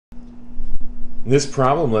In this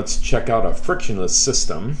problem, let's check out a frictionless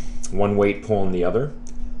system. One weight pulling the other.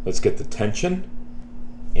 Let's get the tension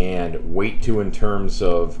and weight 2 in terms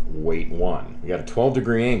of weight 1. We got a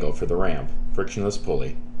 12-degree angle for the ramp, frictionless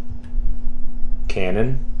pulley,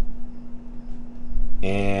 cannon,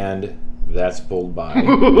 and that's pulled by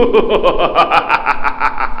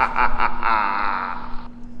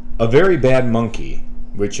a very bad monkey,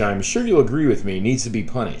 which I'm sure you'll agree with me needs to be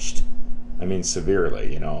punished. I mean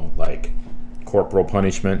severely, like corporal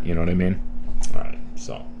punishment, you know what I mean? Alright,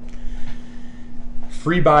 so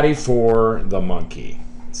free body for the monkey.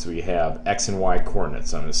 So we have x and y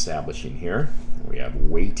coordinates I'm establishing here. We have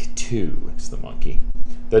weight 2 is the monkey.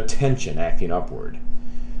 The tension acting upward.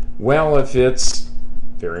 Well, if it's,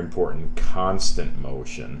 very important, constant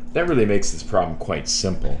motion, that really makes this problem quite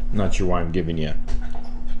simple. I'm not sure why I'm giving you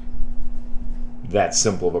that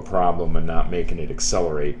simple of a problem and not making it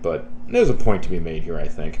accelerate, but there's a point to be made here, I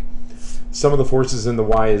think. Sum of the forces in the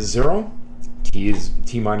y is 0. T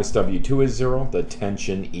minus W2 is 0. The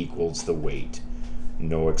tension equals the weight.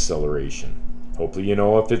 No acceleration. Hopefully you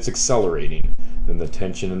know if it's accelerating, then the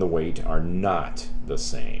tension and the weight are not the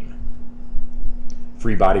same.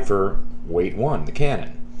 Free body for weight 1, the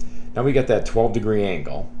cannon. Now we got that 12-degree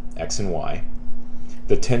angle, x and y.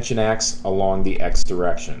 The tension acts along the x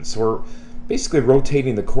direction. So we're basically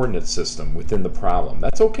rotating the coordinate system within the problem.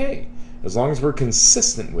 That's okay, as long as we're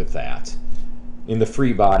consistent with that in the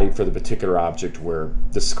free body for the particular object we're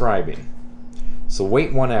describing. So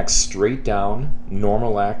weight 1 acts straight down,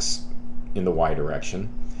 normal acts in the y direction.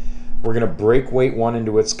 We're going to break weight 1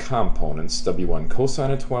 into its components, W1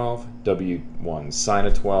 cosine of 12, W1 sine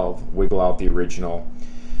of 12, wiggle out the original.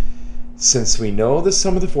 Since we know the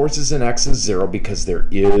sum of the forces in x is 0 because there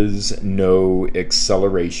is no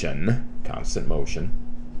acceleration, constant motion,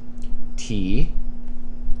 T,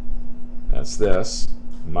 that's this,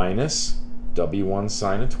 minus W1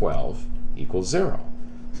 sine of 12 equals 0.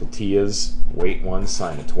 So T is weight 1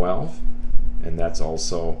 sine of 12, and that's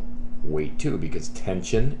also weight 2 because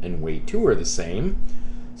tension and weight 2 are the same.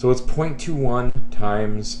 So it's 0.21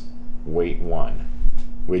 times weight 1,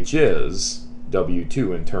 which is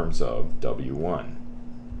W2 in terms of W1.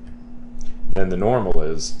 Then the normal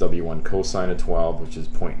is W1 cosine of 12, which is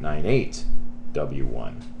 0.98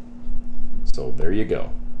 W1. So there you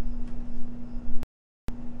go.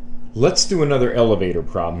 Let's do another elevator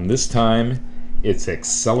problem. This time it's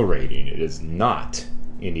accelerating. It is not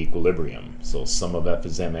in equilibrium. So sum of F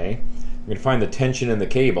is ma. We're going to find the tension in the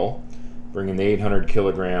cable, bringing the 800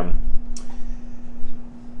 kilogram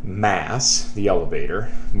mass, the elevator,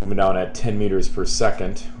 moving down at 10 meters per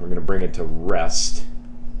second. We're going to bring it to rest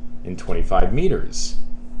in 25 meters.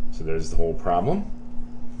 So there's the whole problem.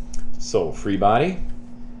 So free body,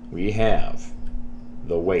 we have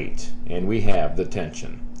the weight and we have the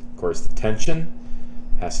tension. Of course, the tension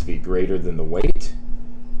has to be greater than the weight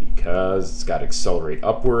because it's got to accelerate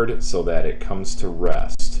upward so that it comes to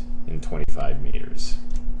rest in 25 meters.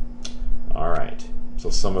 All right,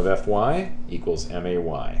 so sum of Fy equals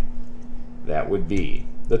MAY. That would be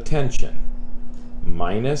the tension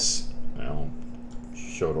minus, well,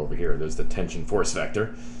 show it over here, there's the tension force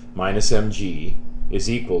vector, minus mg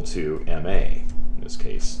is equal to ma, in this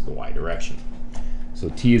case, the y direction. So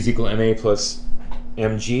T is equal to ma plus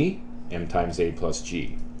mg, m times a plus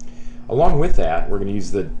g. Along with that, we're going to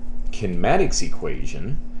use the kinematics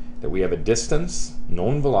equation that we have a distance,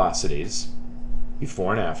 known velocities,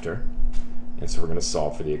 before and after, and so we're going to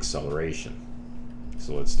solve for the acceleration.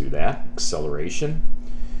 So let's do that. Acceleration,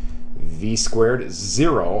 v squared is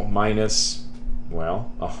 0 minus,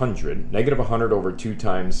 well, 100. Negative 100 over 2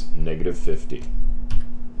 times negative 50.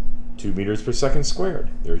 2 meters per second squared.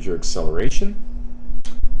 There's your acceleration.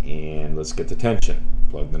 And let's get the tension.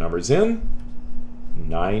 Plug the numbers in.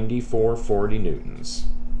 9440 newtons.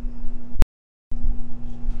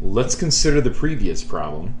 Let's consider the previous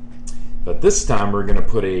problem, but this time we're going to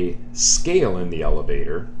put a scale in the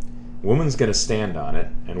elevator. Woman's going to stand on it,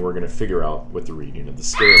 and we're going to figure out what the reading of the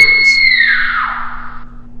scale is.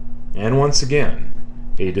 And once again,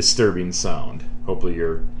 a disturbing sound. Hopefully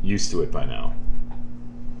you're used to it by now.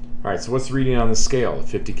 Alright, so what's the reading on the scale? A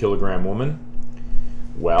 50 kilogram woman?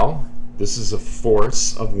 Well, this is a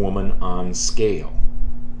force of woman on scale.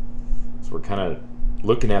 So we're kind of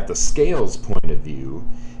looking at the scale's point of view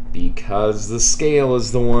because the scale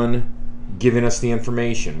is the one giving us the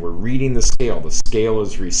information. We're reading the scale. The scale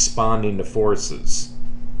is responding to forces,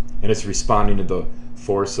 and it's responding to the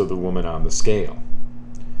force of the woman on the scale.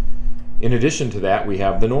 In addition to that, we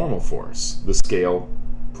have the normal force. The scale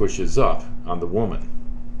pushes up on the woman.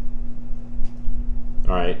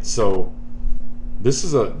 All right, so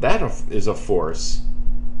that is a force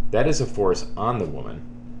that is a force on the woman.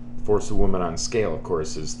 Force of the woman on scale, of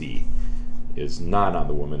course, is not on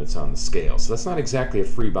the woman, it's on the scale. So that's not exactly a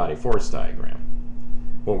free body force diagram.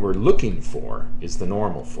 What we're looking for is the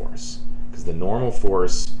normal force, because the normal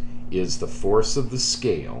force is the force of the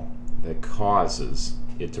scale that causes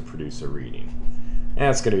it to produce a reading. And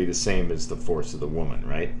that's going to be the same as the force of the woman,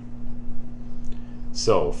 right?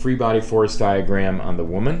 So, free body force diagram on the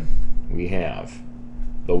woman, we have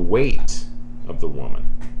the weight of the woman,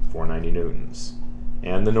 490 newtons,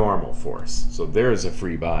 and the normal force. So there's a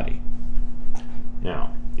free body.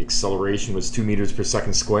 Now, the acceleration was 2 meters per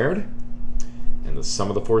second squared, and the sum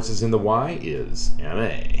of the forces in the y is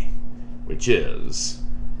ma, which is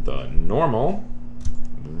the normal,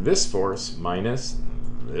 this force, minus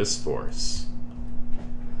this force,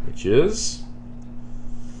 which is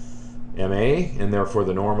ma, and therefore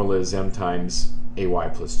the normal is m times ay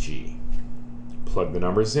plus g. Plug the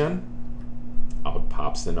numbers in, out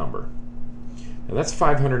pops the number. Now that's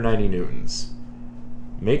 590 newtons.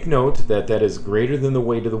 Make note that that is greater than the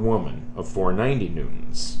weight of the woman of 490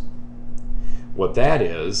 newtons. What that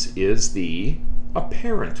is the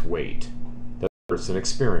apparent weight that the person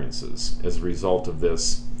experiences as a result of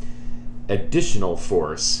this additional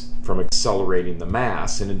force from accelerating the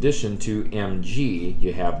mass. In addition to mg,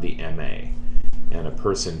 you have the ma, and a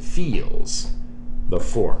person feels the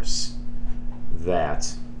force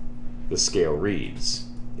that the scale reads.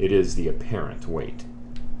 It is the apparent weight.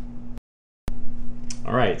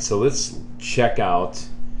 All right, so let's check out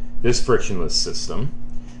this frictionless system.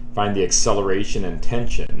 Find the acceleration and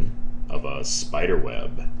tension of a spider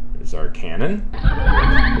web. There's our cannon.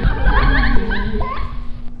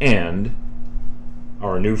 And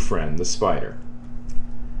our new friend, the spider.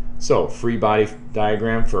 So, free body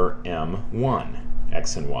diagram for M1.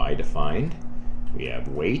 X and Y defined. We have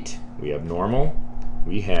weight, we have normal,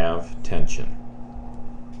 we have tension.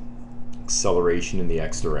 Acceleration in the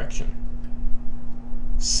X direction.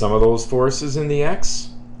 Sum of those forces in the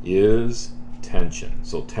X is tension.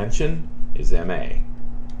 So tension is MA.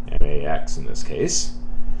 MAX in this case.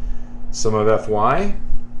 Sum of Fy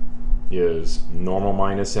is normal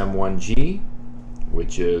minus M1G,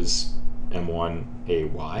 which is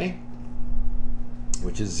M1AY,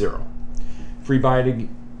 which is 0. Free body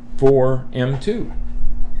for M2.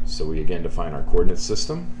 So we again define our coordinate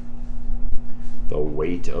system. The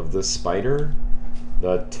weight of the spider,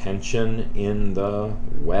 the tension in the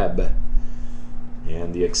web,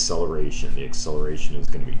 and the acceleration. The acceleration is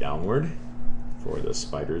going to be downward for the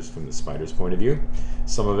spiders from the spider's point of view.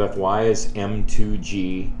 Sum of Fy is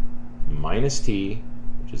M2G minus T,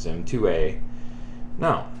 which is M2A.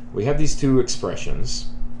 Now, we have these two expressions,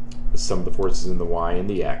 the sum of the forces in the Y and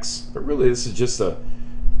the X, but really this is just a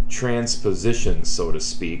transposition, so to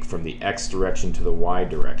speak, from the X direction to the Y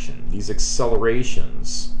direction. These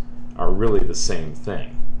accelerations are really the same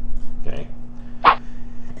thing. Okay?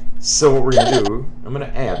 So what we're going to do, I'm going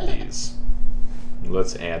to add these.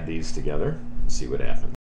 Let's add these together and see what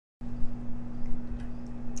happens.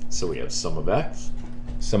 So we have sum of X.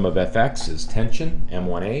 Sum of Fx is tension,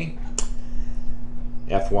 M1A.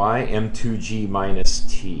 Fy, M2G minus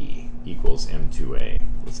T equals M2A.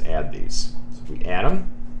 Let's add these. So if we add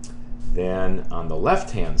them, then on the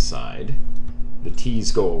left-hand side, the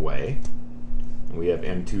T's go away. And we have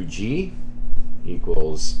M2G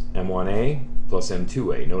equals M1A plus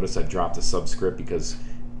M2A. Notice I dropped a subscript because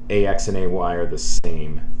AX and AY are the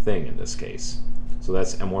same thing in this case. So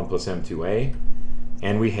that's M1 plus M2A.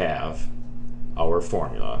 And we have our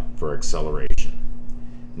formula for acceleration.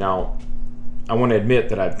 Now, I want to admit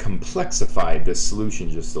that I've complexified this solution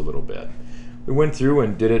just a little bit. We went through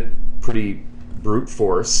and did it pretty brute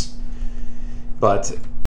force, but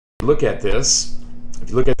look at this. If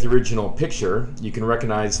you look at the original picture, you can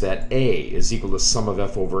recognize that A is equal to sum of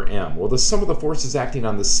F over M. Well, the sum of the forces acting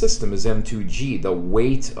on the system is M2G, the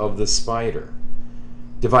weight of the spider,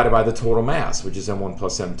 divided by the total mass, which is M1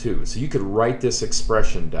 plus M2. So you could write this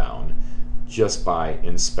expression down just by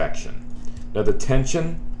inspection. Now the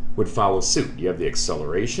tension would follow suit. You have the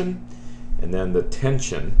acceleration, and then the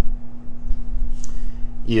tension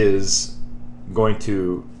is going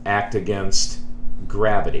to act against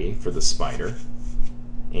gravity for the spider,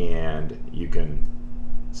 and you can,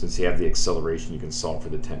 since you have the acceleration, you can solve for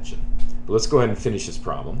the tension. But let's go ahead and finish this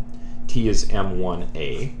problem. T is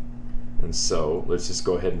M1A, and so let's just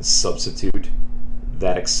go ahead and substitute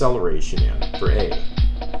that acceleration in for A.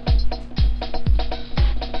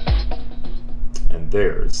 And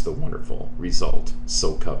there's the wonderful result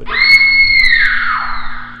so coveted.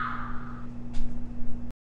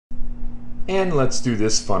 And let's do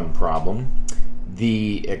this fun problem.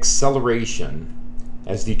 The acceleration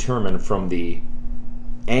as determined from the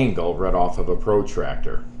angle read off of a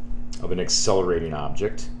protractor of an accelerating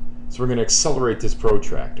object. So we're going to accelerate this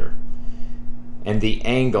protractor. And the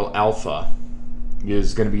angle alpha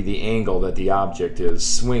is going to be the angle that the object is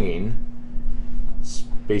swinging,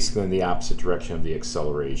 basically in the opposite direction of the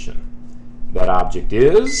acceleration. That object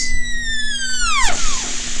is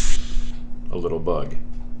a little bug.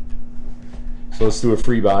 So let's do a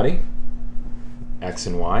free body, x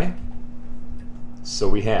and y. So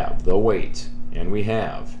we have the weight and we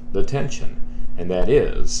have the tension, and that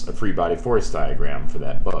is a free body force diagram for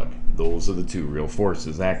that bug. Those are the two real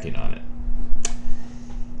forces acting on it.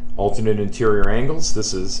 Alternate interior angles,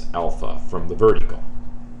 this is alpha from the vertical.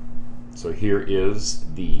 So here is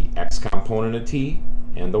the x component of t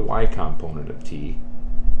and the y component of t.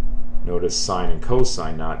 Notice sine and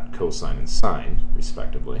cosine, not cosine and sine,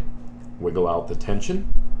 respectively. Wiggle out the tension,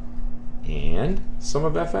 and sum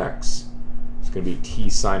of fx. It's going to be t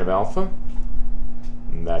sine of alpha,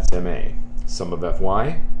 and that's ma. Sum of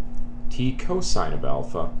fy, t cosine of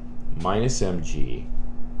alpha minus mg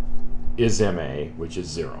is ma, which is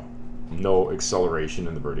 0. No acceleration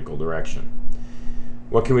in the vertical direction.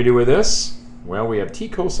 What can we do with this? Well, we have t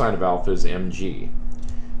cosine of alpha is mg.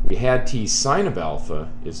 We had t sine of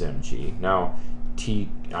alpha is mg. Now,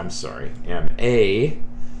 ma,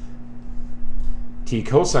 t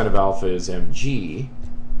cosine of alpha is mg.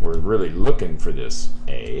 We're really looking for this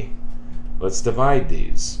a. Let's divide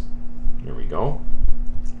these. Here we go.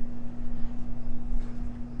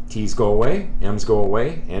 T's go away, m's go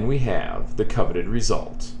away, and we have the coveted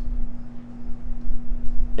result.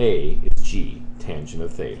 A is g, tangent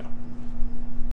of theta.